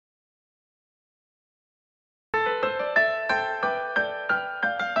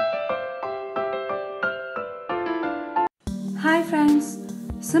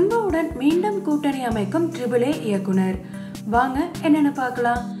சிம்புவுடன் மீண்டும் கூட்டணி அமைக்கும் ட்ரிபிள் ஏ இயக்குனர். வாங்க என்னென்ன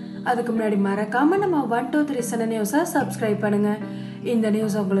பார்க்கலாம். அதுக்கு முன்னாடி மறக்காம நம்ம 123 சன நியூஸை சப்ஸ்கிரைப் பண்ணுங்க. இந்த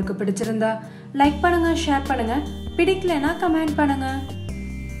நியூஸ் உங்களுக்கு பிடிச்சிருந்தா லைக் பண்ணுங்க, ஷேர் பண்ணுங்க, பிடிக்கலனா கமெண்ட் பண்ணுங்க.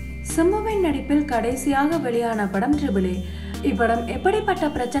 சிம்புவின் நடிப்பில் கடைசியாக வெளியான படம் ட்ரிபிள் ஏ. இப்படம் எப்படிப்பட்ட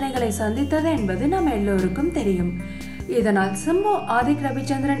பிரச்சனைகளை சந்தித்தது என்பது நம்ம எல்லோருக்கும் தெரியும். இதனால் சிம்பு, ஆதித்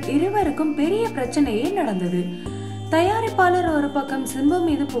ரவிச்சந்திரன் இருவருக்கும் பெரிய பிரச்சனையே நடந்தது. தயாரிப்பாளர் ஒரு பக்கம் சிம்பு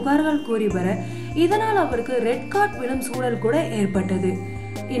மீது புகார்கள் கூறி வர, இதனால் அவருக்கு ரெட் கார்டு விழும் சூழல் கூட ஏற்பட்டது.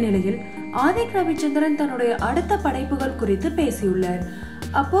 இந்நிலையில் ஆதித் ரவிச்சந்திரன் தன்னுடைய அடுத்த படைப்புகள் குறித்து பேசியுள்ளார்.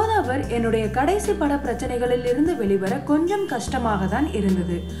 அப்போது அவர், என்னுடைய கடைசி பட பிரச்சனைகளில் இருந்து வெளிவர கொஞ்சம் கஷ்டமாக தான்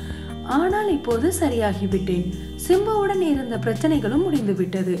இருந்தது. ஆனால் இப்போது சரியாகிவிட்டேன். சிம்புவுடன் இருந்த பிரச்சனைகளும் முடிந்து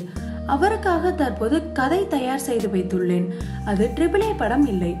விட்டது. அவருக்காக தற்போது கதை தயார் செய்து வைத்துள்ளேன். அது ட்ரிபிள் ஏ படம்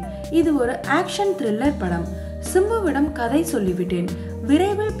இல்லை, இது ஒரு ஆக்ஷன் த்ரில்லர் படம். சிம்புவிடம் கதை சொல்லிவிட்டேன்.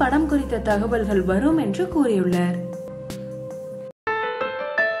 விரைவில் படம் குறித்த தகவல்கள் வரும் என்று கூறியுள்ளார்.